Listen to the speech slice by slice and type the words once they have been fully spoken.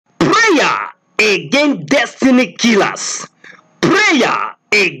against destiny killers. Prayer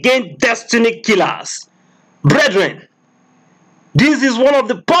against destiny killers. Brethren, this is one of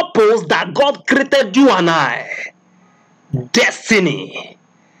the purposes that God created you and I. Destiny.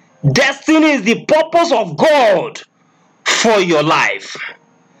 Destiny is the purpose of God for your life.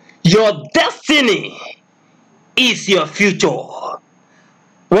 Your destiny is your future.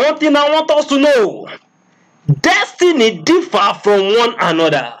 One thing I want us to know, destiny differ from one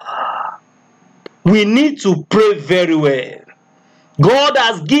another. We need to pray very well. God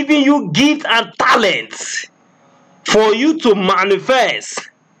has given you gifts and talents for you to manifest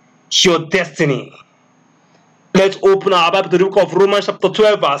your destiny. Let's open our Bible to the book of Romans chapter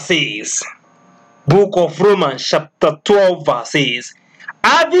 12 verse 6. Book of Romans chapter 12 verse 6.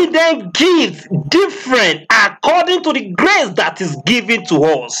 Having then gifts different according to the grace that is given to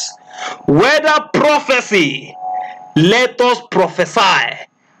us. Whether prophecy, let us prophesy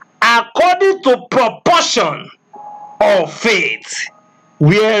according to proportion of faith.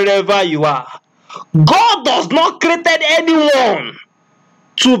 Wherever you are, God does not create anyone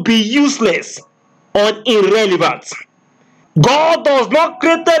to be useless or irrelevant. God does not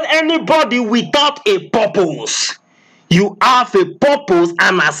create anybody without a purpose. You have a purpose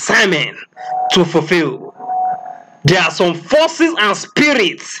and assignment to fulfill. There are some forces and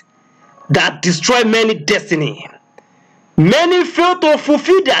spirits that destroy many destiny. Many fail to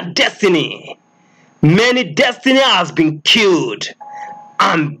fulfill their destiny. Many destiny has been killed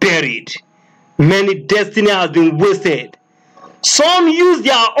and buried. Many destiny has been wasted. Some use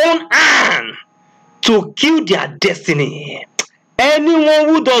their own hand to kill their destiny. Anyone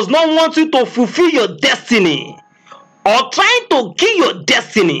who does not want you to fulfill your destiny, or trying to kill your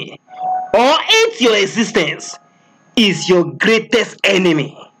destiny, or end your existence, is your greatest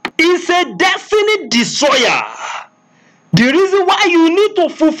enemy. It's a destiny destroyer. The reason why you need to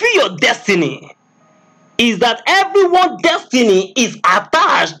fulfill your destiny is that everyone's destiny is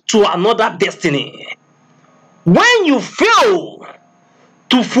attached to another destiny. When you fail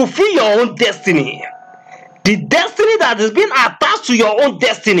to fulfill your own destiny, the destiny that is being attached to your own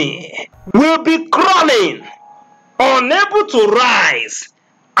destiny will be crawling, unable to rise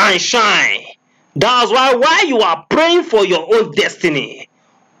and shine. That's why while you are praying for your own destiny,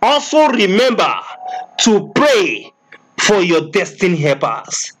 also remember to pray for your destiny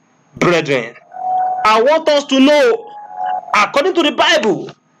helpers. Brethren, I want us to know, according to the Bible,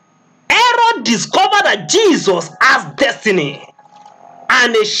 Herod discovered that Jesus has destiny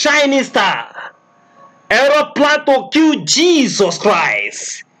and a shining star. Herod planned to kill Jesus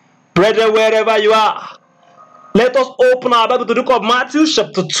Christ. Brethren, wherever you are, let us open our Bible to the book of Matthew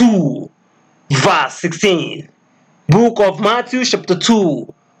chapter 2 verse 16. Book of Matthew chapter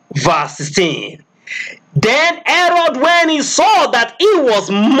 2 verse 16. Then Herod, when he saw that he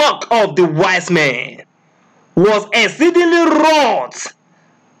was mocked of the wise men, was exceedingly wroth,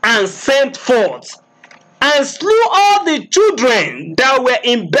 and sent forth, and slew all the children that were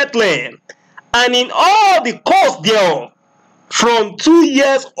in Bethlehem, and in all the coasts thereof, from 2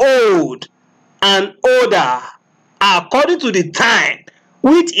 years old and older, according to the time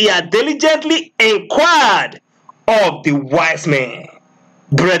which he had diligently inquired of the wise men.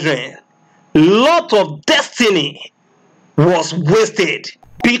 Brethren, lot of destiny was wasted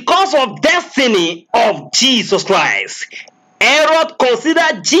because of destiny of Jesus Christ. Herod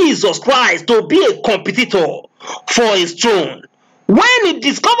considered Jesus Christ to be a competitor for his throne. When he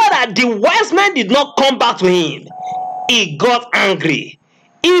discovered that the wise men did not come back to him, he got angry.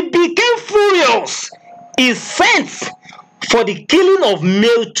 He became furious. He sent for the killing of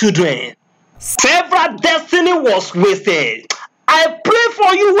male children. Several destiny was wasted. I pray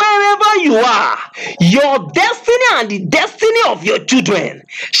for you wherever you are. Your destiny and the destiny of your children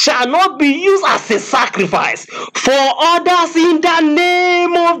shall not be used as a sacrifice for others in the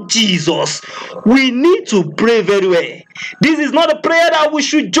name of Jesus. We need to pray very well. This is not a prayer that we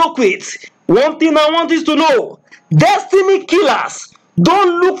should joke with. One thing I want you to know, destiny killers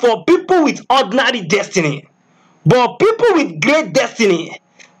don't look for people with ordinary destiny, but people with great destiny.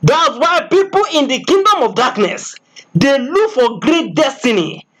 That's why people in the kingdom of darkness, they look for great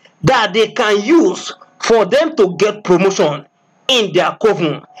destiny that they can use for them to get promotion in their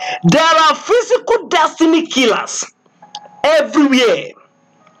coven. There are physical destiny killers everywhere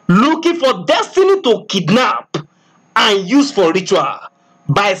looking for destiny to kidnap and use for ritual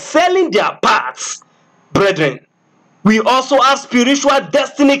by selling their parts. Brethren, we also have spiritual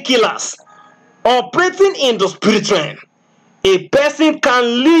destiny killers operating in the spirit realm. A person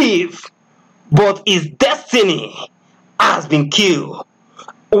can live, but his destiny has been killed.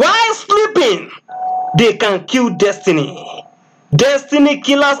 While sleeping, they can kill destiny. Destiny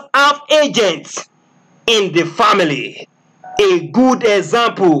killers have agents in the family. A good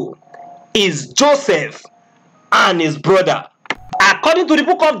example is Joseph and his brother. According to the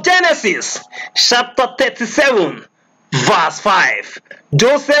book of Genesis, chapter 37, verse 5,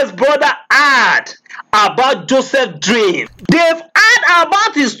 Joseph's brother heard about Joseph's dream. They've heard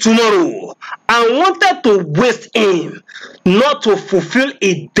about his tomorrow and wanted to waste him, not to fulfill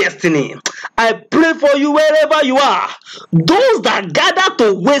his destiny. I pray for you wherever you are. Those that gather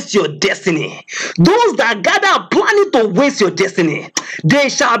to waste your destiny, those that gather planning to waste your destiny, they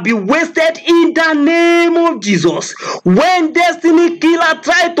shall be wasted in the name of Jesus. When destiny killer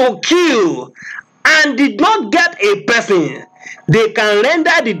tried to kill and did not get a person, they can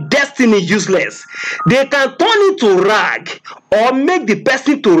render the destiny useless. They can turn it to rag or make the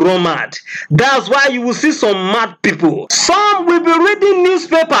person to run mad. That's why you will see some mad people. Some will be reading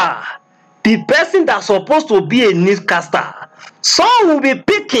newspaper, the person that's supposed to be a newscaster. Some will be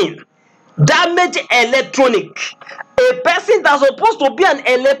picking damaged electronic, a person that's supposed to be an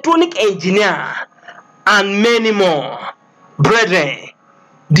electronic engineer, and many more. Brethren,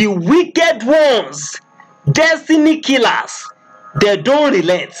 the wicked ones, destiny killers, they don't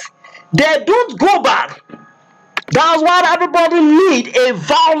relent. They don't go back. That's why everybody need a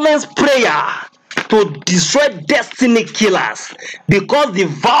violence prayer to destroy destiny killers, because the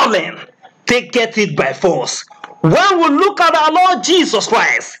violent taketh it by force. When we look at our Lord Jesus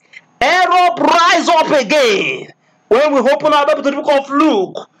Christ, Herod rise up again. When we open our Bible to the book of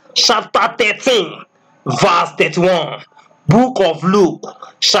Luke, chapter 13, verse 31. Book of Luke,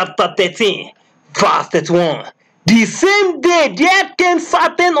 chapter 13, verse 31. The same day there came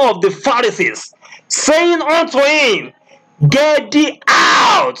certain of the Pharisees, saying unto him, Get thee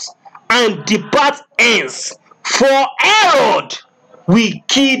out, and depart hence, for Herod will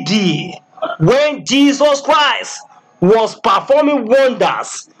kill thee. When Jesus Christ was performing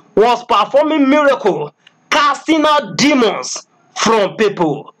wonders, was performing miracles, casting out demons from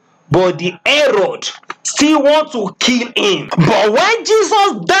people, but the Herod still want to kill him. But when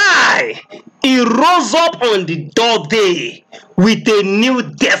Jesus died, he rose up on the third day with a new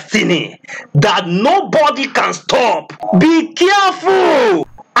destiny that nobody can stop. Be careful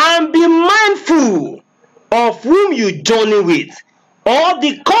and be mindful of whom you journey with, or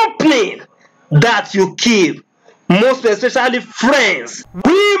the company that you keep, most especially friends.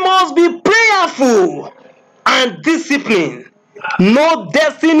 We must be prayerful and disciplined. No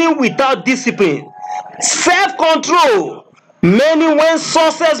destiny without discipline. Self-control. Many when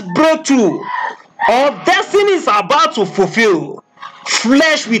success breakthrough or destiny is about to fulfill,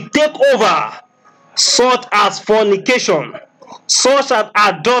 flesh will take over, such as fornication, such as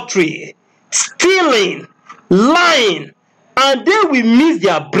adultery, stealing, lying, and they will miss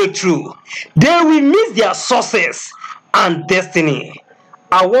their breakthrough. They will miss their success and destiny.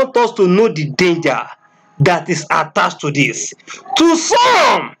 I want us to know the danger that is attached to this. To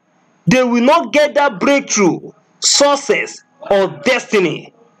some, they will not get that breakthrough, success, or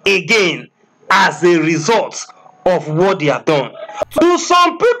destiny again as a result of what they have done. To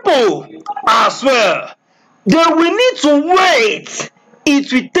some people as well, they will need to wait.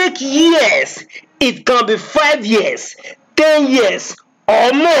 It will take years. It can be 5 years, 10 years,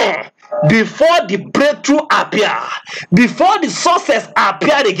 or more before the breakthrough appear, before the success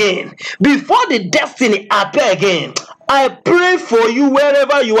appear again, before the destiny appear again. I pray for you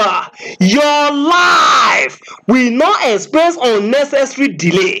wherever you are. Your life will not experience unnecessary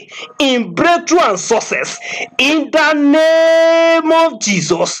delay in breakthrough and success. In the name of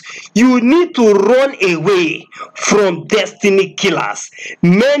Jesus, you need to run away from destiny killers.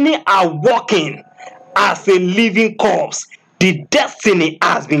 Many are walking as a living corpse. The destiny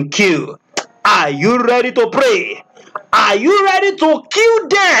has been killed. Are you ready to pray? Are you ready to kill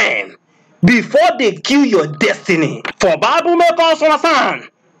them before they kill your destiny? For Bible make us understand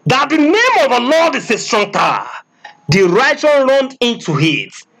that the name of the Lord is a strong tower. The righteous run into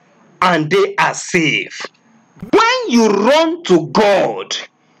it and they are safe. When you run to God,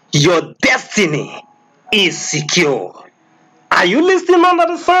 your destiny is secure. Are you listening under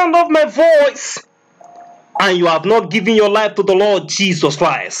the sound of my voice? And you have not given your life to the Lord Jesus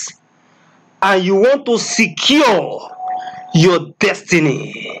Christ, and you want to secure your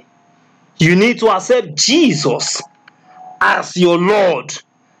destiny, you need to accept Jesus as your Lord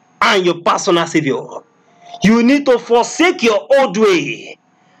and your personal Savior. You need to forsake your old way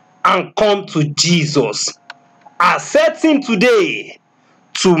and come to Jesus. Accept Him today.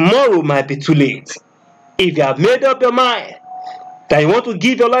 Tomorrow might be too late. If you have made up your mind that you want to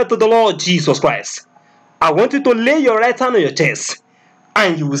give your life to the Lord Jesus Christ, I want you to lay your right hand on your chest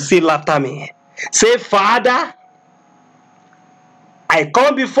and you will say after me. Say, Father, I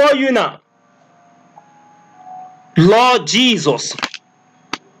come before you now. Lord Jesus,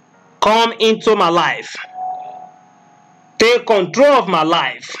 come into my life. Take control of my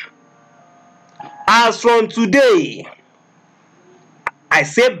life. As from today, I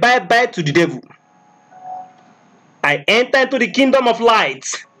say bye-bye to the devil. I enter into the kingdom of light.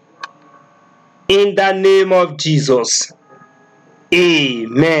 In the name of Jesus.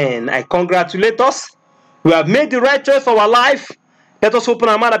 Amen. I congratulate us. We have made the right choice for our life. Let us open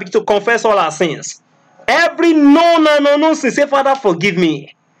our mouth and begin to confess all our sins. Every known and unknown sin, say, Father, forgive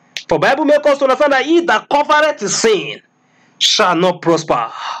me. For Bible makes us to understand that he that covereth his sin shall not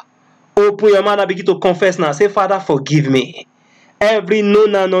prosper. Open your mouth and begin to confess now. Say, Father, forgive me. Every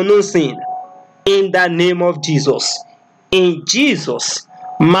known and unknown sin, in the name of Jesus. In Jesus'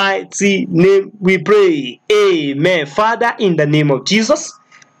 mighty name we pray. Amen. Father, in the name of Jesus,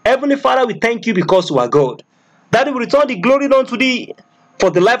 Heavenly Father, we thank you because you are God. That we return the glory unto thee for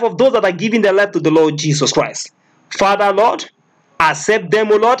the life of those that are giving their life to the Lord Jesus Christ. Father, Lord, accept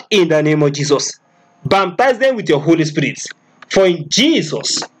them, O Lord, in the name of Jesus. Baptize them with your Holy Spirit. For in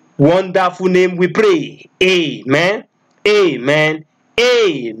Jesus' wonderful name we pray. Amen. Amen.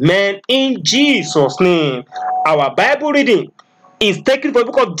 Amen. In Jesus' name. Our Bible reading is taken from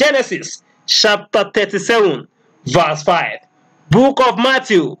the book of Genesis, chapter 37, verse 5. Book of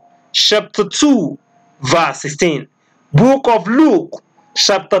Matthew, chapter 2, verse 16. Book of Luke,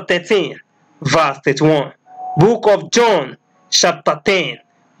 chapter 13, verse 31. Book of John, chapter 10,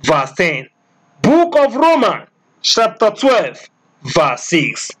 verse 10. Book of Romans, chapter 12, verse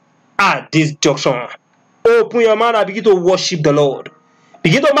 6. At this junction, open your mouth and begin to worship the Lord.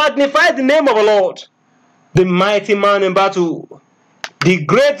 Begin to magnify the name of the Lord, the mighty man in battle, the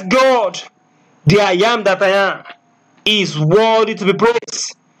great God, the I am that I am, is worthy to be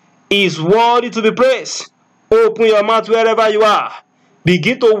praised. Is worthy to be praised. Open your mouth wherever you are.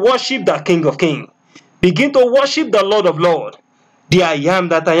 Begin to worship the King of Kings. Begin to worship the Lord of Lords, the I am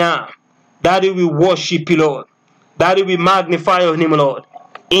that I am. That we worship you, Lord. That we magnify your name, Lord.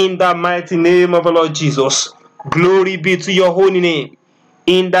 In the mighty name of the Lord Jesus. Glory be to your holy name.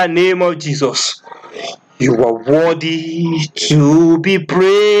 In the name of Jesus. You are worthy to be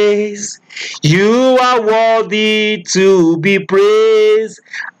praised. You are worthy to be praised.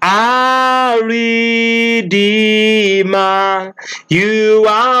 Our Redeemer. You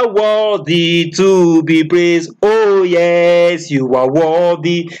are worthy to be praised. Oh yes, you are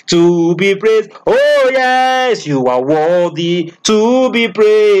worthy to be praised. Oh yes, you are worthy to be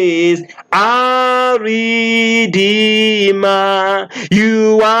praised. Our Redeemer.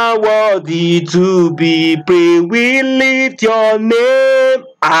 You are worthy to be praised. We lift your name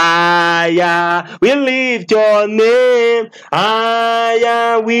higher. We lift your name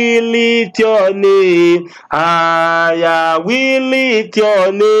higher. We lift your name higher. We lift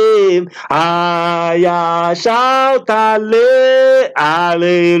your name higher. Shout hallelujah.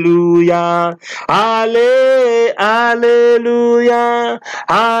 Hallelujah.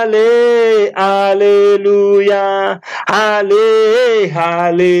 Hallelujah. Hallelujah.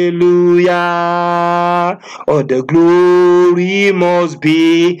 Oh, the glory must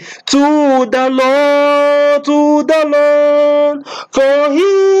be to the Lord, for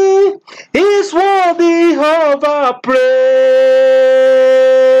he is worthy of our praise.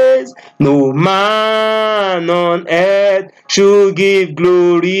 No man on earth should give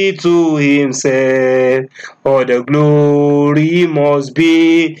glory to himself. Oh, the glory must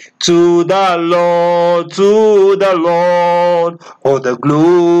be to the Lord, Oh, the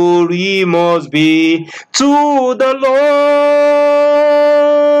glory must be to the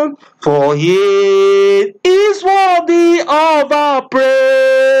Lord, for he is worthy of our praise.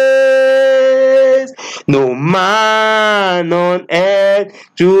 No man on earth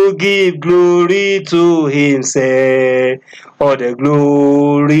to give glory to himself. For the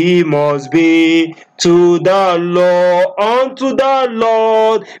glory must be to the Lord, unto the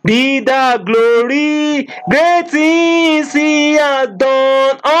Lord be the glory, great things he has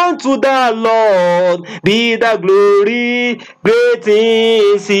done. Unto the Lord be the glory, great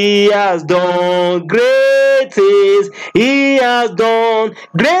things he has done. Great things he has done,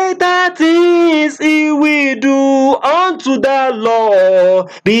 greater things he will do. Unto the Lord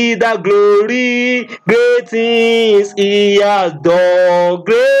be the glory, great things he has done.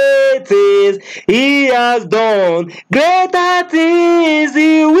 Great things he has done, greater things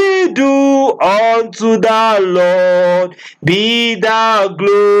he will do. Unto the Lord be the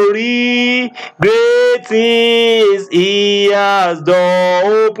glory, great things he has done.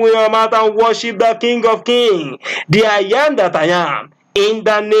 Open your mouth and worship the King of Kings, the I am that I am. In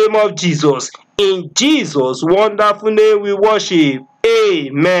the name of Jesus. In Jesus' wonderful name we worship.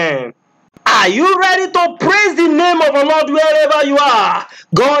 Amen. Are you ready to praise the name of the Lord wherever you are?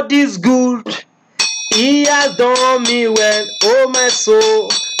 God is good. He has done me well. Oh, my soul,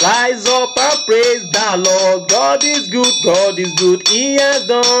 rise up and praise the Lord. God is good. God is good. He has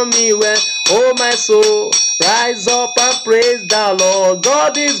done me well. Oh, my soul, rise up and praise the Lord.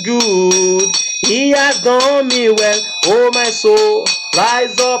 God is good. He has done me well. Oh, my soul,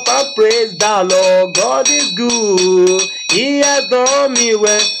 rise up and praise the Lord. God is good. He has done me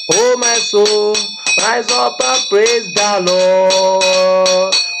well. Oh, my soul, rise up and praise the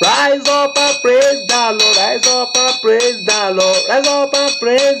Lord. Rise up and praise the Lord. Rise up and praise the Lord. Rise up and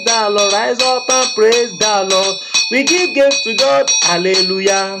praise the Lord. Rise up and praise the Lord. We give thanks to God.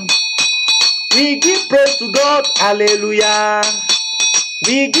 Hallelujah. We give praise to God. Hallelujah.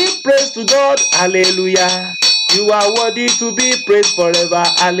 We give praise to God. Hallelujah. You are worthy to be praised forever.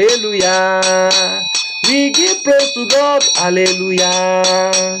 Hallelujah. We give praise to God.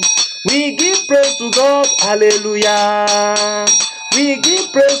 Hallelujah. We give praise to God. Hallelujah. We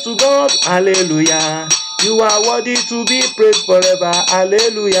give praise to God. Hallelujah. You are worthy to be praised forever.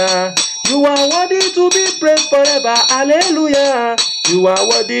 Hallelujah. You are worthy to be praised forever. Hallelujah. You are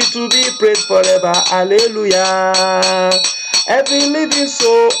worthy to be praised forever. Hallelujah. Every living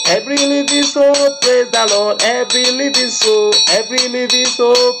soul, praise the Lord. Every living soul,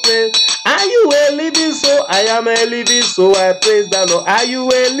 praise. Are you a living soul? I am a living soul, I praise the Lord. Are you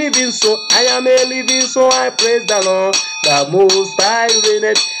a living soul? I am a living soul, I praise the Lord. The Most High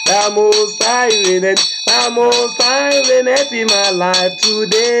reigneth, the Most High reigneth, the Most High reigneth in my life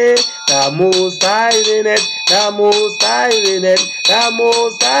today. The Most High reigneth, the Most High reigneth, the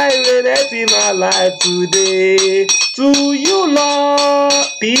Most High reigneth in my life today. To you, Lord,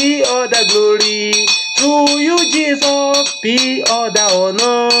 be all the glory. To you, Jesus, be all the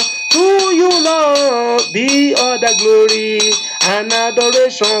honor. To you, Lord, be all the glory and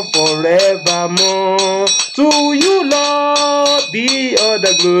adoration forevermore. To you, Lord, be all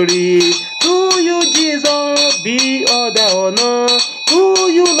the glory. To you, Jesus, be all the honor.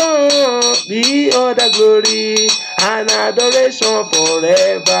 To you, Lord, be all the glory and adoration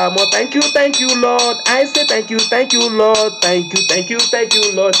forevermore. Thank you, Lord. I say thank you, Lord. Thank you,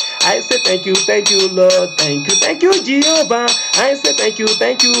 Lord. I say thank you, Lord. Thank you, Jehovah. I say thank you, Lord.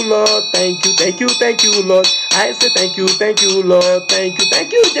 Thank you, Lord. I say thank you, Lord. Thank you, Lord.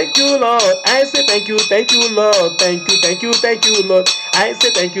 I say thank you, Lord. Thank you, Lord. I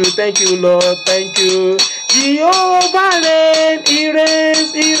say thank you, Lord. Thank you. Jehovah reigns, he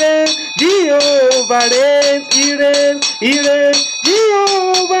reigns, he reigns. Jehovah reigns, he reigns, he reigns.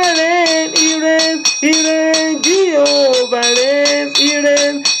 Jehovah reigns, he reigns, he reigns. Jehovah reigns, he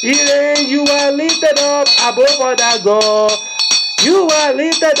reigns, he reigns. You are lifted up above other God. You are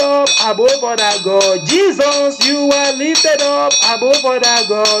lifted up above other God. Jesus, you are lifted up above other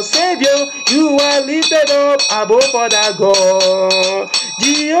God. Savior, you are lifted up above other God.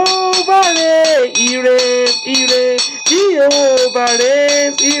 Jehovah reigns, he reigns, he reigns. Jehovah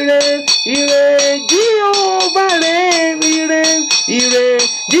reigns, he reigns, he reigns. Jehovah reigns, he reigns, he reigns.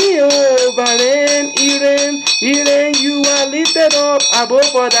 Jehovah reigns, he reigns, he reigns. You are lifted up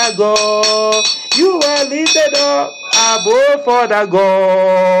above other God. You are lifted up above other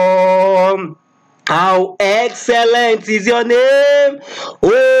God. How excellent is your name,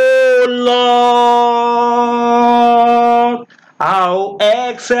 O Lord. How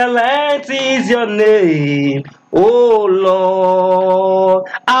excellent is your name, O Lord.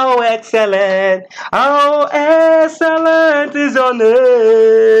 How excellent is your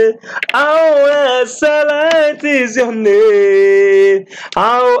name. How excellent is your name.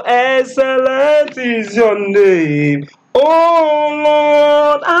 How excellent is your name. Oh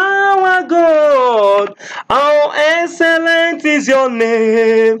Lord, our God, how excellent is your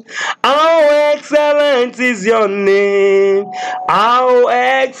name. How excellent is your name. How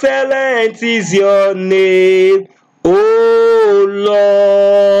excellent is your name. Oh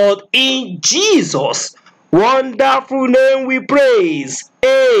Lord, in Jesus' wonderful name we praise.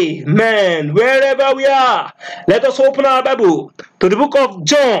 Amen. Wherever we are, let us open our Bible to the book of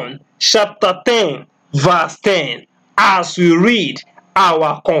John, chapter 10, verse 10. As we read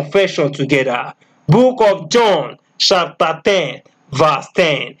our confession together. Book of John, chapter 10, verse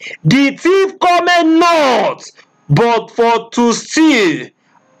 10. The thief cometh not, but for to steal,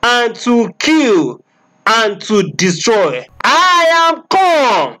 and to kill, and to destroy. I am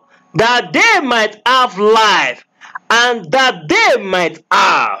come, that they might have life, and that they might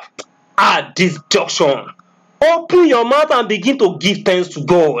have at this junction. Open your mouth and begin to give thanks to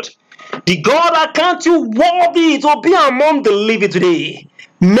God. The God that count you worthy to be among the living today.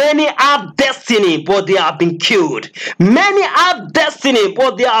 Many have destiny, but they have been killed. Many have destiny,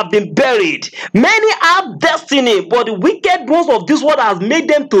 but they have been buried. Many have destiny, but the wicked ones of this world has made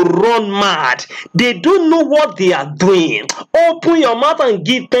them to run mad. They don't know what they are doing. Open your mouth and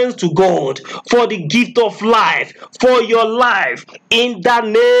give thanks to God for the gift of life, for your life. In the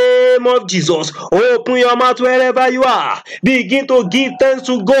name of Jesus, open your mouth wherever you are. Begin to give thanks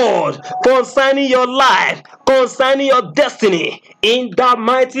to God concerning your life, concerning your destiny. In the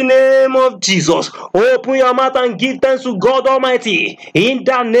mighty name of Jesus, open your mouth and give thanks to God Almighty. In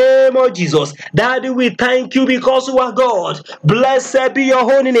the name of Jesus, Daddy, we thank you because you are God. Blessed be your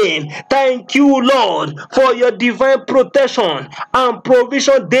holy name. Thank you, Lord, for your divine protection and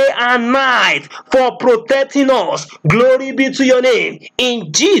provision day and night, for protecting us. Glory be to your name.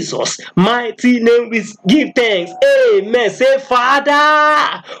 In Jesus' mighty name we give thanks. Amen. Say,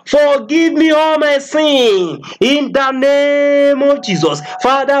 Father, forgive me all my sins. In the name of Jesus.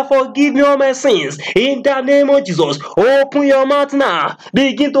 Father, forgive me all my sins. In the name of Jesus. Open your mouth now.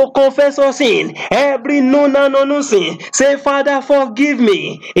 Begin to confess your sin. Every known and unknown sin. Say, Father, forgive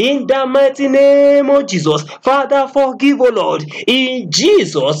me. In the mighty name of Jesus. Father, forgive, O Lord. In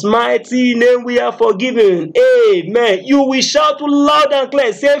Jesus' mighty name we are forgiven. Amen. You will shout loud and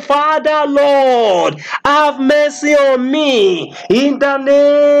clear. Say, Father, Lord, have mercy on me. In the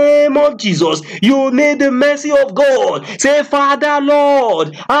name of Jesus. You need the mercy of God. Say, Father,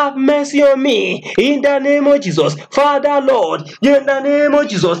 Lord, have mercy on me. In the name of Jesus. Father, Lord, in the name of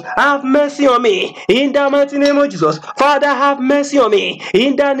Jesus, have mercy on me. In the mighty name of Jesus. Father, have mercy on me.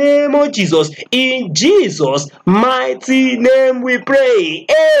 In the name of Jesus. In Jesus' mighty name we pray.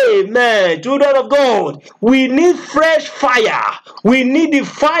 Amen. Children of God, we need fresh fire. We need the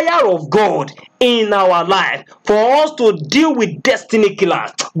fire of God in our life for us to deal with destiny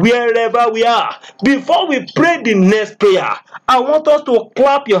killers wherever we are. Before we pray the next prayer, I want us to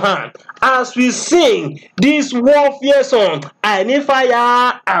clap your hand as we sing this warfare song. I need fire,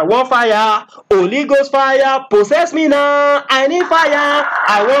 I want fire, Holy Ghost fire, possess me now. I need fire,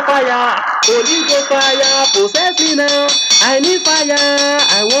 I want fire, Holy Ghost fire, possess me now. I need fire,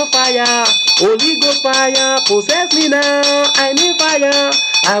 I want fire, Holy Ghost fire, possess me now. I need fire,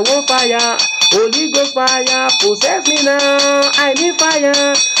 I want fire, Holy Ghost fire, possess me now. I need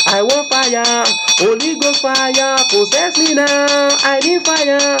fire, I want fire, Holy Ghost fire, possess me now. I need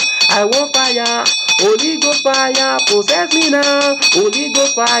fire, I want fire, Holy Ghost fire, possess me now. Holy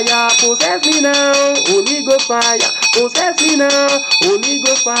Ghost fire, possess me now. Holy Ghost fire, possess me now. Holy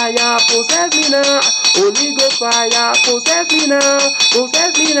Ghost fire, possess me now. Holy Ghost fire, possess me now.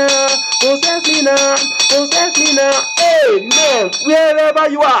 Possess me now. Possess me now. Possess me now. Amen. Wherever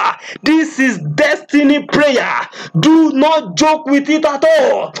you are, this is destiny prayer. Do not joke with it at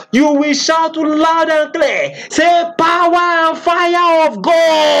all. You will shout loud and clear. Say, power and fire of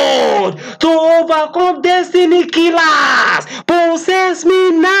God to overcome destiny killers. Possess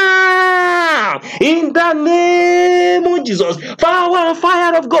me now. In the name of Jesus. Power and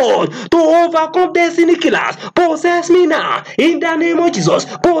fire of God to overcome destiny killers. Possess me now. In the name of Jesus.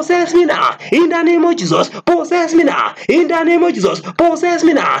 Possess me now. In the name of Jesus. Possess me now. In the name of Jesus. Possess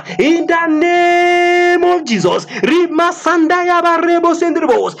me now. In the name of Jesus. Rima sandaya barebo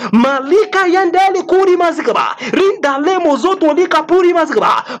sendrebos. Malika yandeli kuri mazikaba. Rinda lemo zoto lika puri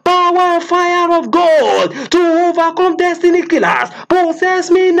mazikaba. Power and fire of God to overcome destiny killers.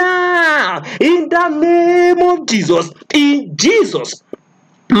 Possess me now. In the name of Jesus. In Jesus'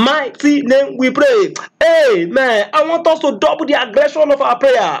 mighty name we pray. Amen. I want us to double the aggression of our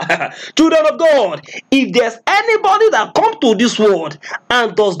prayer. Children of God, if there's anybody that comes to this world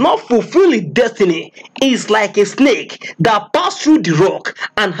and does not fulfill its destiny, is like a snake that passed through the rock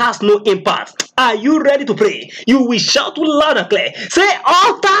and has no impact. Are you ready to pray? You will shout loud and clear. Say,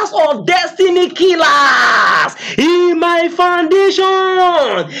 altars of destiny killers in my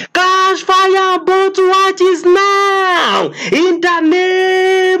foundation, catch fire, burn to ashes now. In the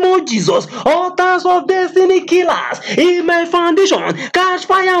name of Jesus, altars of destiny killers in my foundation, catch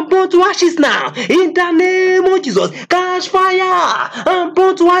fire and burn to ashes now. In the name of Jesus, catch fire and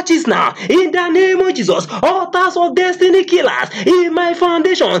burn to ashes now. In the name of Jesus, altars of destiny killers in my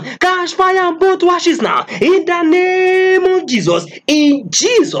foundation, catch fire and burn to ashes now. In the name of Jesus, in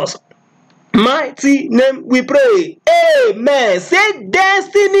Jesus' mighty name we pray. Amen. Say,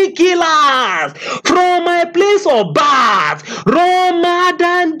 destiny killers from my place of birth, run mad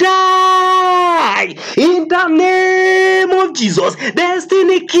and die. in the name of Jesus.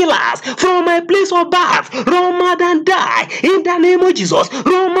 Destiny killers from my place of birth, run mad and die in the name of Jesus.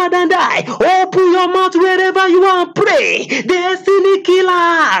 Run mad and die. Open your mouth wherever you are and pray. Destiny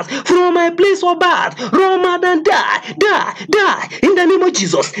killers from my place of birth, run mad and die, die in the name of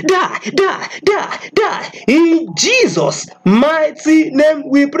Jesus. Die in Jesus' mighty name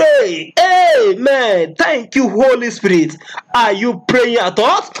we pray. Amen. Thank you, Holy Spirit. Are you praying at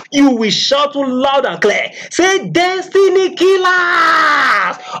all? You will shout loud and clear. Say, destiny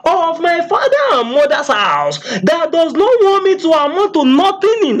killers of my father and mother's house that does not want me to amount to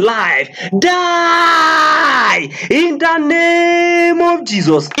nothing in life, die in the name of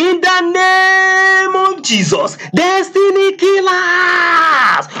Jesus. In the name of Jesus. Destiny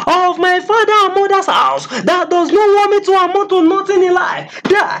killers of my father and mother's house that does not want me to amount to nothing in life,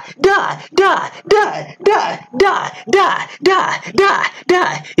 die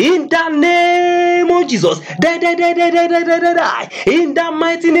in the name of Jesus. Die in the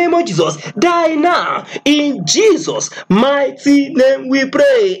mighty name of Jesus. Die now in Jesus' mighty name we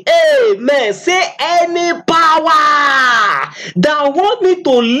pray. Amen. Say, any power that want me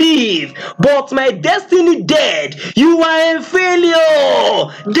to live but my destiny dead, you are a failure.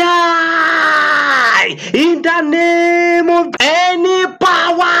 Die in the name of any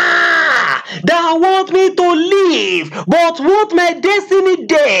power that want me to live but want my destiny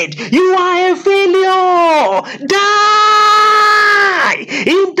dead, you are a failure. Die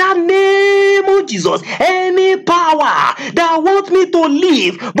in the name of Jesus. Any power that want me to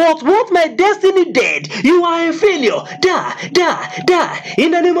live but want my destiny dead, you are a failure. Die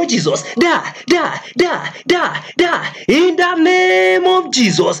in the name of Jesus. Die in the name of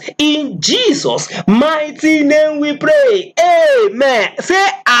Jesus. In Jesus' mighty name we pray. Amen. Say,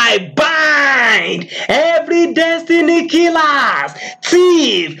 I bind every destiny killers,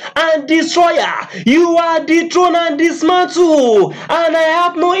 thief and destroyer. You are dethroned and dismantled, and I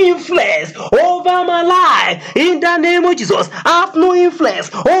have no influence over my life. In the name of Jesus, I have no influence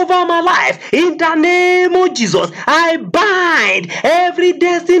over my life. In the name of Jesus, I bind every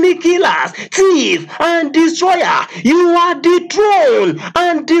destiny killers, thief and destroyer. You are dethroned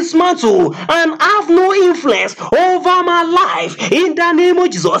and dismantled, and have no influence over my life. In the name of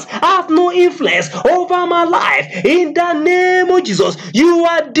Jesus, have no influence over my life. In the name of Jesus, you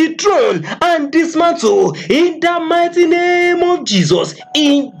are dethroned and dismantled. In the mighty name of Jesus.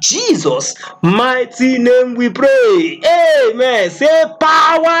 In Jesus' mighty name we pray. Amen. Say,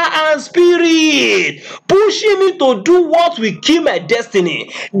 power and spirit pushing me to do what will kill my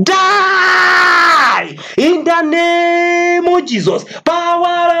destiny, die in the name of Jesus. Power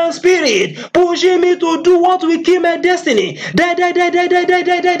and spirit pushing me to do what will kill my destiny,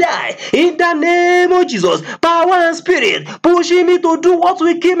 die in the name of Jesus. Power and spirit pushing me to do what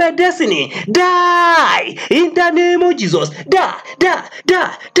will kill my destiny, die in the name of Jesus. Die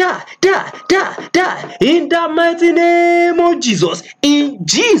in the mighty name of Jesus. In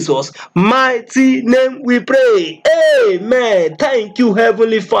Jesus' mighty name we pray. Amen. Thank you,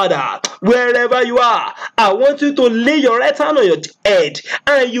 Heavenly Father. Wherever you are, I want you to lay your right hand on your head,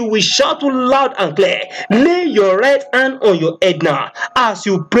 and you will shout loud and clear. Lay your right hand on your head now. As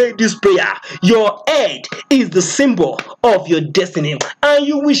you pray this prayer, your head is the symbol of your destiny, and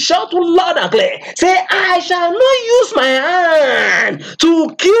you will shout loud and clear. Say, I shall not use my hand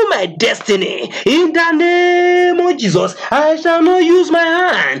to kill my destiny. In the name of Jesus, I shall not use my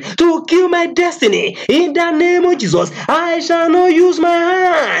hand to kill my destiny. In the name of Jesus, I shall not use my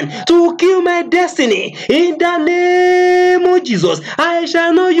hand to kill my destiny. In the name of Jesus, I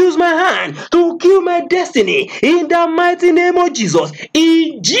shall not use my hand to kill my destiny. In the mighty name of Jesus.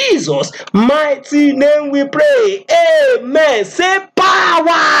 In Jesus' mighty name we pray. Amen. Say,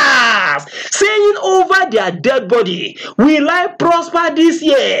 powers saying over their dead body, will I prosper this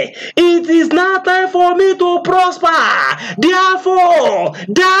year? It is now time for me to prosper. Therefore,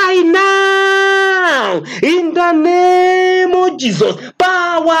 die now in the name of Jesus.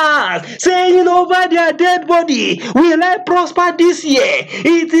 Powers saying over their dead body, will I prosper this year?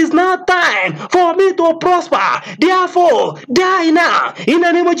 It is now time for me to prosper. Therefore, die now in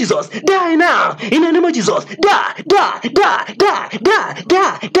the name of Jesus. Die now in the name of Jesus. Die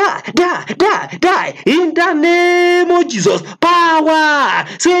in the name of Jesus. Power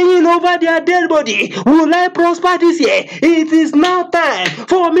saying over their dead body, will I prosper this year? It is now time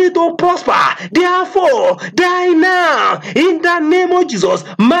for me to prosper. Therefore, devil, die now in the name of Jesus.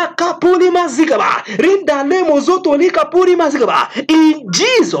 Makapuni mazikaba, rindalemo zotoli kapuni mazikaba. In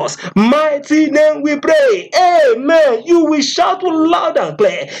Jesus' mighty name we pray. Amen. You will shout loud and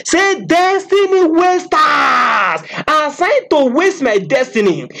clear. Say, destiny wasters assigned to waste my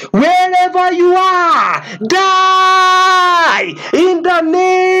destiny. Wherever you are, die in the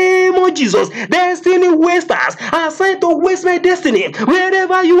name of Jesus. Destiny wasters assigned to waste my destiny.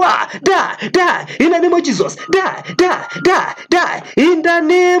 Wherever you are, die, die in the name of Jesus. Die, die, die, die in the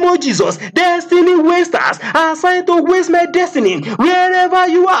name of Jesus. Destiny wasters assigned to waste my destiny. Wherever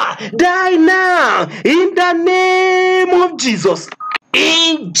you are, die now in the name of Jesus.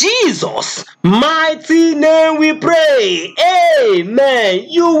 In Jesus' mighty name we pray. Amen.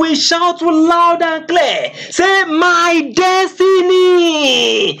 You will shout loud and clear. Say, my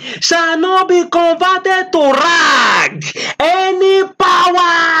destiny shall not be converted to rag. Any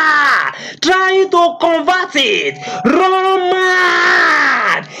power trying to convert it, run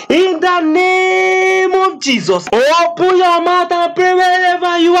mad in the name of Jesus. Open your mouth and pray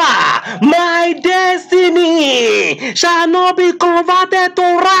wherever you are. My destiny shall not be converted to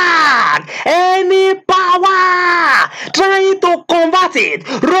rag. Any power trying to convert it,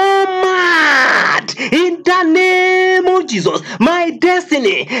 run mad in the name of Jesus. My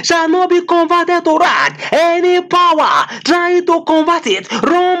destiny shall not be converted to rag. Any power trying to convert it,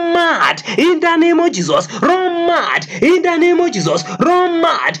 run mad in the name of Jesus. Run mad in the name of Jesus. Run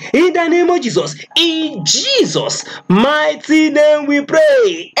mad in the name of Jesus. In Jesus' mighty name we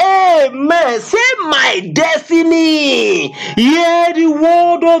pray. Amen. Say, my destiny, hear the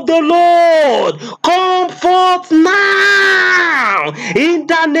word of the Lord. Come forth now in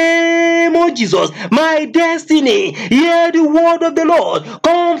the name of Jesus. My destiny, hear the word of the Lord.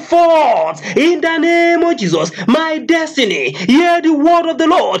 Come forth in the name of Jesus. My destiny, hear the word of the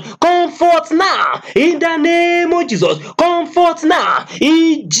Lord. Come forth now in the name of Jesus. Come forth now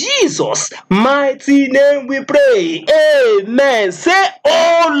in Jesus' mighty name we pray. Amen. Say,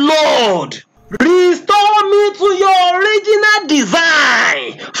 oh Lord, restore me to your original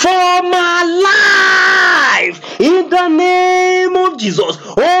design for my life in the name of Jesus.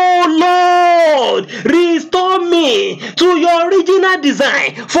 Oh Lord, restore me to your original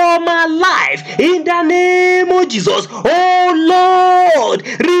design for my life in the name of Jesus. Oh Lord,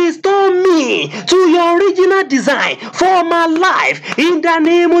 restore me to your original design for my life in the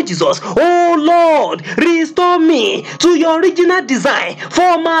name of Jesus. Oh Lord, restore me to your original design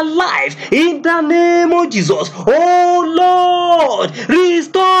for my life in the name of Jesus. Oh Lord,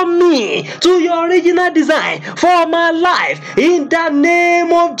 restore me to your original design for my life in the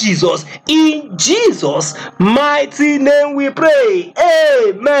name of Jesus. In Jesus' mighty name we pray.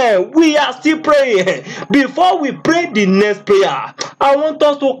 Amen. We are still praying. Before we pray the next prayer, I want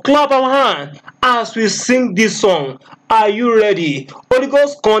us to clap our hands as we sing this song. Are you ready? Holy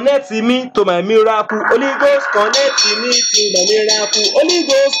Ghost, connect me to my miracle. Holy Ghost, connect me to my miracle. Holy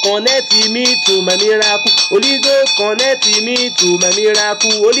Ghost, connect me to my miracle. Holy Ghost, connect me to my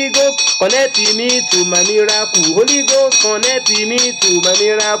miracle. Holy Ghost, connect me to my miracle. Holy Ghost, connect me to my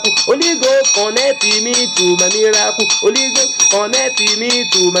miracle. Holy Ghost, connect me to my miracle. Holy Ghost, connect me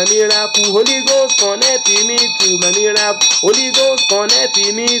to my miracle. Holy Ghost, connect me to my miracle. Holy Ghost, connect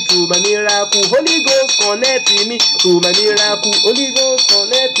me to my miracle. Holy Ghost, connect me to my miracle. Holy Ghost,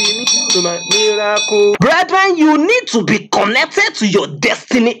 connect me to my miracle. Brethren, you need to be connected to your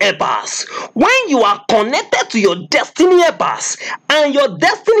destiny helpers. When you are connected to your destiny helpers and your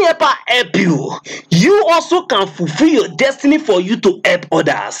destiny helper help you, you also can fulfill your destiny for you to help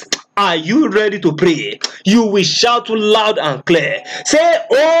others. Are you ready to pray? You will shout loud and clear. Say,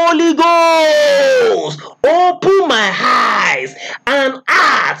 Holy Ghost, open my eyes and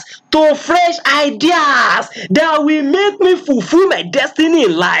heart to fresh ideas that will make me fulfill my destiny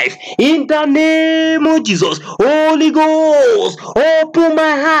in life. In the name of Jesus. Holy Ghost, open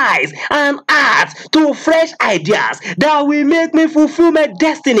my eyes and heart to fresh ideas that will make me fulfill my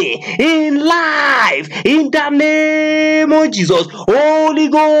destiny in life. In the name of Jesus. Holy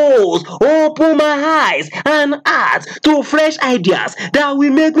Ghost, open my eyes and heart to fresh ideas that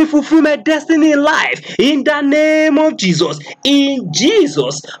will make me fulfill my destiny in life. In the name of Jesus. In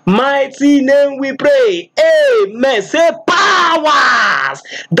Jesus' mighty name we pray. Amen. Say, powers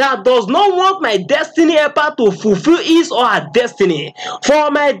that does not want my destiny helper to fulfill his or her destiny,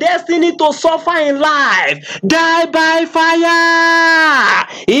 for my destiny to suffer in life, die by fire.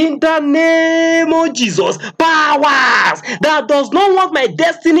 In the name of Jesus. Powers that does not want my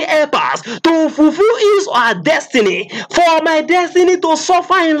destiny helpers to fulfill his or her destiny, for my destiny to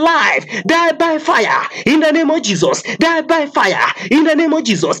suffer in life, die by fire. In the name of Jesus. Die by fire. In the name of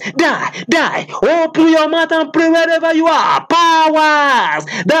Jesus. Die. Open your mouth and pray wherever you are. Powers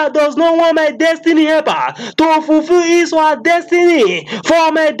that does not want my destiny helper to fulfill his or her destiny,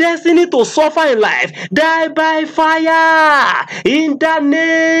 for my destiny to suffer in life, die by fire in the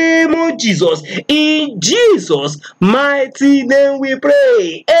name of Jesus. In Jesus' mighty name we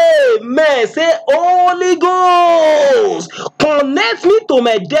pray. Amen. Say, Holy Ghost, connect me to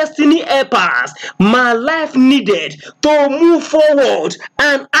my destiny helpers my life needed to move forward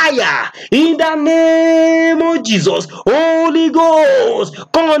and higher in the name of Jesus. Holy Ghost,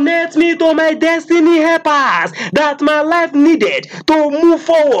 connect me to my destiny helpers that my life needed to move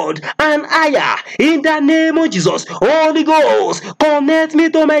forward and higher in the name of Jesus. Holy Ghost, connect me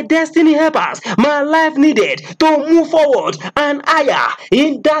to my destiny helpers my life needed to move forward and higher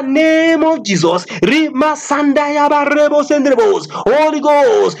in the name of Jesus. Holy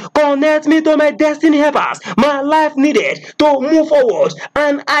Ghost, connect me to my destiny helpers my life needed to move forward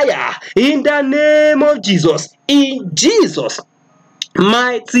and higher in the name of Jesus. In Jesus'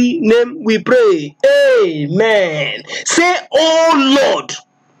 mighty name we pray. Amen. Say, oh Lord,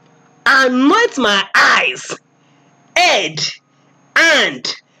 anoint my eyes, head,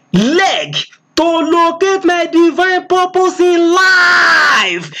 and leg to locate my divine purpose in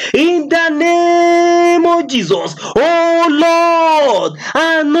life in the name of Jesus. Oh Lord,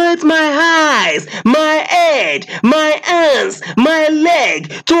 anoint my eyes, my head, my hands, my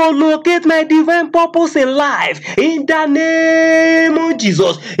leg to locate my divine purpose in life in the name of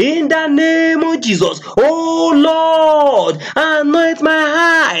Jesus. In the name of Jesus. Oh Lord, anoint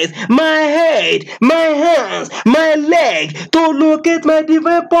my eyes, my head, my hands, my leg to locate my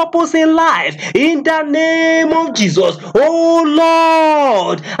divine purpose in life in the name of Jesus. Oh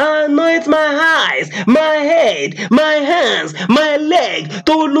Lord, anoint my eyes, my head, my hands, my leg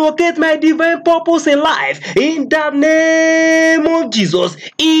to locate my divine purpose in life in the name of Jesus.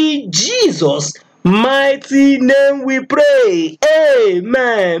 In Jesus' mighty name we pray.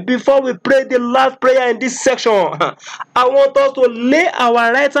 Amen. Before we pray the last prayer in this section, I want us to lay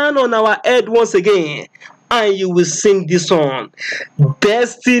our right hand on our head once again, and you will sing this song.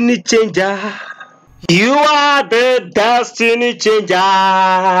 Destiny changer, you are the destiny changer.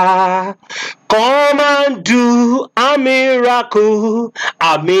 Come and do a miracle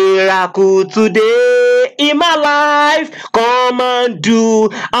today in my life. Come and do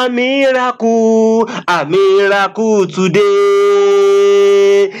a miracle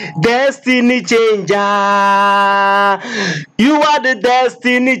today. Destiny changer, you are the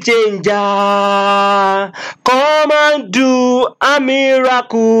destiny changer. Come and do a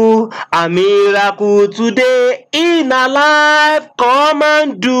miracle today in our life. Come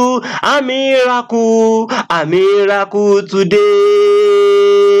and do a miracle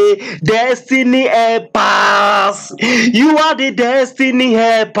today. Destiny helpers, you are the destiny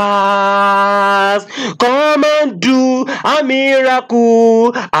helpers. Come and do a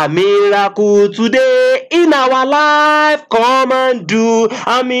miracle today in our life. Come and do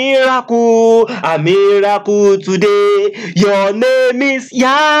a miracle today. Your name is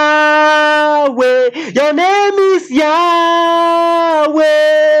Yahweh. Your name is Yahweh.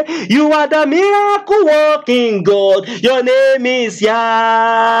 You are the miracle working God. Your name is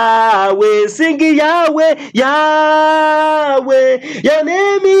Yahweh. Sing Yahweh, Yahweh. Your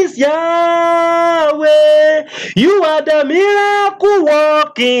name is Yahweh. You are the miracle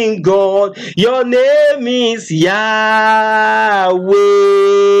working God. Your name is Yahweh.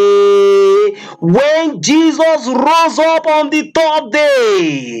 When Jesus rose up on the third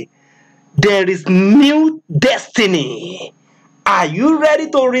day, there is new destiny. Are you ready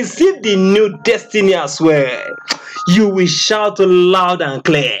to receive the new destiny as well? You will shout loud and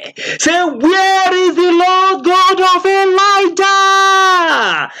clear. Say, where is the Lord God of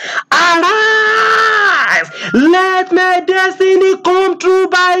Elijah? Arise, let my destiny come true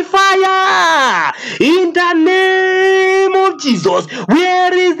by fire. In the name of Jesus,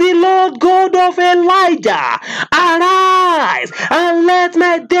 where is the Lord God of Elijah? Arise and let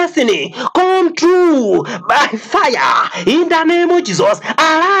my destiny come true by fire. In the name of Jesus,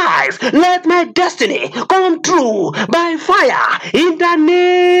 arise, let my destiny come true by fire. In the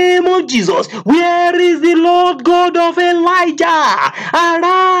name of Jesus, where is the Lord God of Elijah?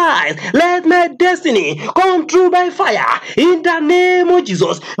 Arise, let my my destiny come true by fire. In the name of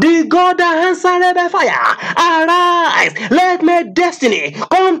Jesus, the God that answered by fire, arise. Let my destiny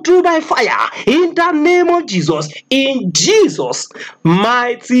come true by fire. In the name of Jesus, in Jesus'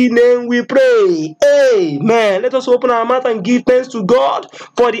 mighty name we pray. Amen. Let us open our mouth and give thanks to God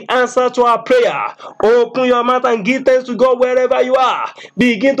for the answer to our prayer. Open your mouth and give thanks to God wherever you are.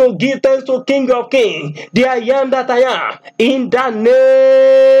 Begin to give thanks to King of Kings, the I am that I am. In the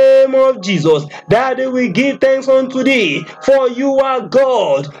name of Jesus, Daddy, we give thanks unto thee, for you are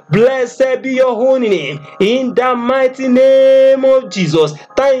God. Blessed be your holy name. In the mighty name of Jesus,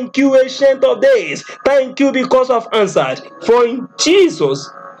 thank you, Ancient of Days. Thank you because of answered. For in Jesus'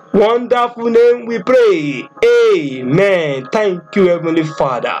 wonderful name we pray. Amen. Thank you, Heavenly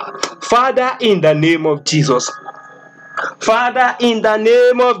Father. Father, in the name of Jesus. Father, in the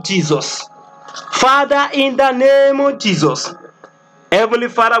name of Jesus. Father, in the name of Jesus. Heavenly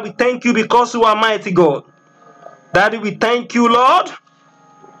Father, we thank you because you are mighty God. Daddy, we thank you, Lord.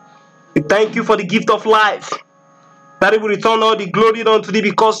 We thank you for the gift of life. Daddy, we return all the glory unto thee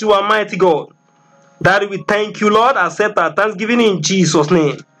because you are mighty God. Daddy, we thank you, Lord. Accept our thanksgiving in Jesus'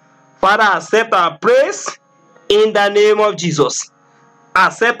 name. Father, accept our praise in the name of Jesus.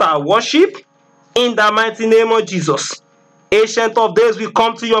 Accept our worship in the mighty name of Jesus. Ancient of Days, we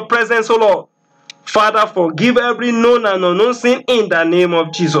come to your presence, O Lord. Father, forgive every known and unknown sin in the name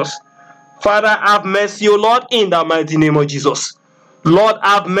of Jesus. Father, have mercy, O Lord, in the mighty name of Jesus. Lord,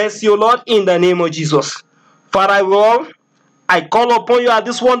 have mercy, O Lord, in the name of Jesus. Father, Lord, I call upon you at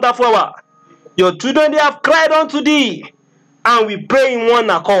this wonderful hour. Your children, they have cried unto thee, and we pray in one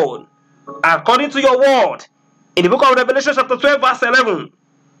accord, according to your word, in the book of Revelation chapter 12, verse 11.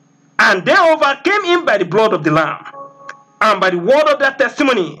 And they overcame him by the blood of the Lamb, and by the word of their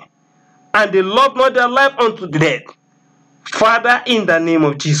testimony, and they loved not their life unto the death. Father, in the name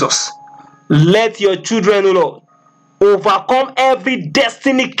of Jesus, let your children, O Lord, overcome every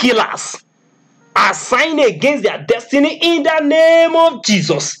destiny killers assigned against their destiny in the name of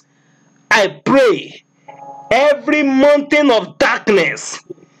Jesus. I pray every mountain of darkness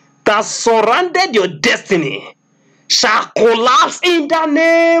that surrounded your destiny shall collapse in the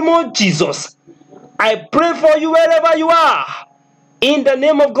name of Jesus. I pray for you wherever you are. In the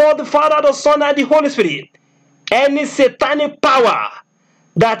name of God, the Father, the Son, and the Holy Spirit. Any satanic power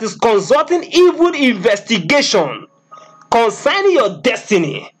that is consulting evil investigation concerning your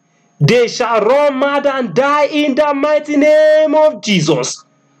destiny, they shall run mad and die in the mighty name of Jesus.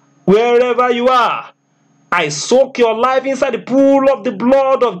 Wherever you are, I soak your life inside the pool of the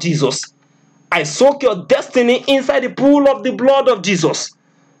blood of Jesus. I soak your destiny inside the pool of the blood of Jesus.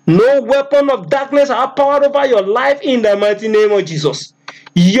 No weapon of darkness shall have power over your life in the mighty name of Jesus.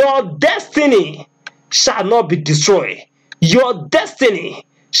 Your destiny shall not be destroyed. Your destiny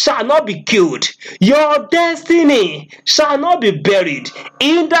shall not be killed. Your destiny shall not be buried.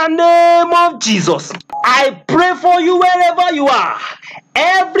 In the name of Jesus, I pray for you wherever you are.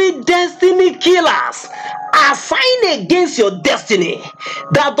 Every destiny killers assigned against your destiny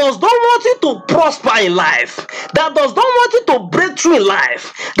that does not want you to prosper in life, that does not want you to break through in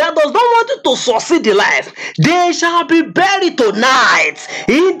life, that does not want you to succeed in life, they shall be buried tonight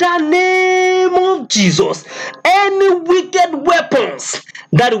in the name of Jesus. Any wicked weapons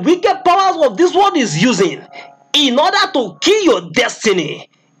that the wicked powers of this world is using in order to kill your destiny,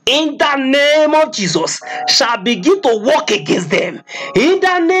 in the name of Jesus, shall begin to work against them. In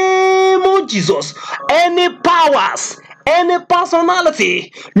the name of Jesus, any powers, any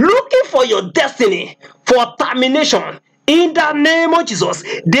personality looking for your destiny for termination, in the name of Jesus,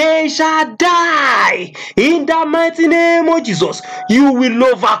 they shall die. In the mighty name of Jesus, you will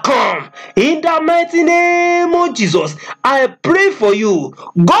overcome. In the mighty name of Jesus, I pray for you.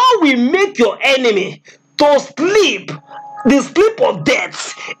 God will make your enemy to sleep the sleep of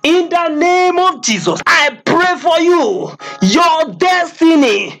death. In the name of Jesus, I pray for you. Your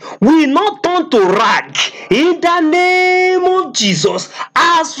destiny will not turn to rag. In the name of Jesus,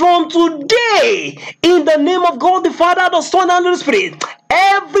 as from today, in the name of God the Father, the Son, and the Spirit,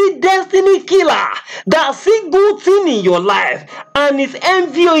 every destiny killer that see good thing in your life and is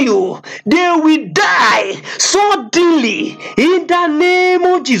envying you, they will die suddenly in the name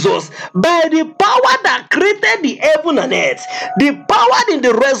of Jesus, by the power that created the heaven and earth, the power in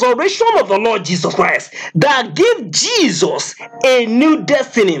the resurrection of the Lord Jesus Christ that give Jesus a new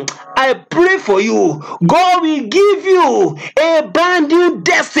destiny. I pray for you. God will give you a brand new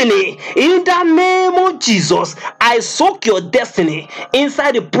destiny in the name of Jesus, I soak your destiny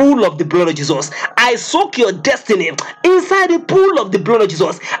inside the pool of the blood of Jesus. I soak your destiny inside the pool of the blood of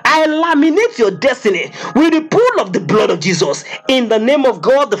Jesus. I laminate your destiny with the pool of the blood of Jesus. In the name of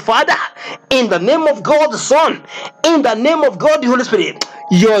God the Father, in the name of God the Son, in the name of God the Holy Spirit,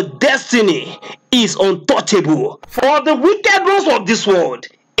 your destiny is untouchable for the wicked ones of this world.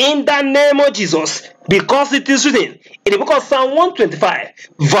 In the name of Jesus, because it is written in the book of Psalm 125,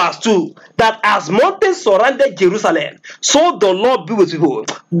 verse 2, that as mountains surrounded Jerusalem, so the Lord be with people.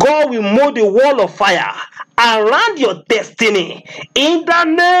 God will mold a wall of fire around your destiny. In the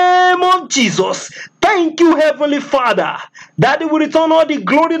name of Jesus, thank you, Heavenly Father, that it will return all the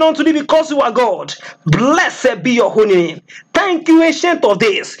glory unto thee because you are God. Blessed be your holy name. Thank you, Ancient of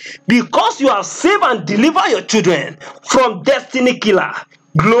Days, because you have saved and delivered your children from destiny killer.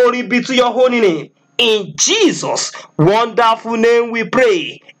 Glory be to your holy name. In Jesus' wonderful name we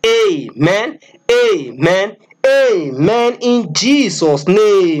pray. Amen. Amen. Amen. In Jesus'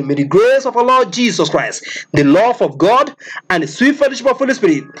 name, may the grace of our Lord Jesus Christ, the love of God, and the sweet fellowship of the Holy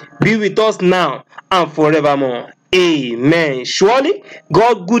Spirit be with us now and forevermore. Amen. Surely,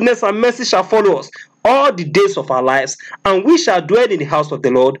 God's goodness and mercy shall follow us all the days of our lives, and we shall dwell in the house of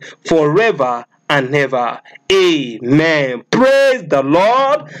the Lord forever and ever. Amen. Praise the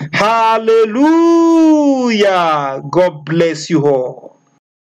Lord. Hallelujah. God bless you all.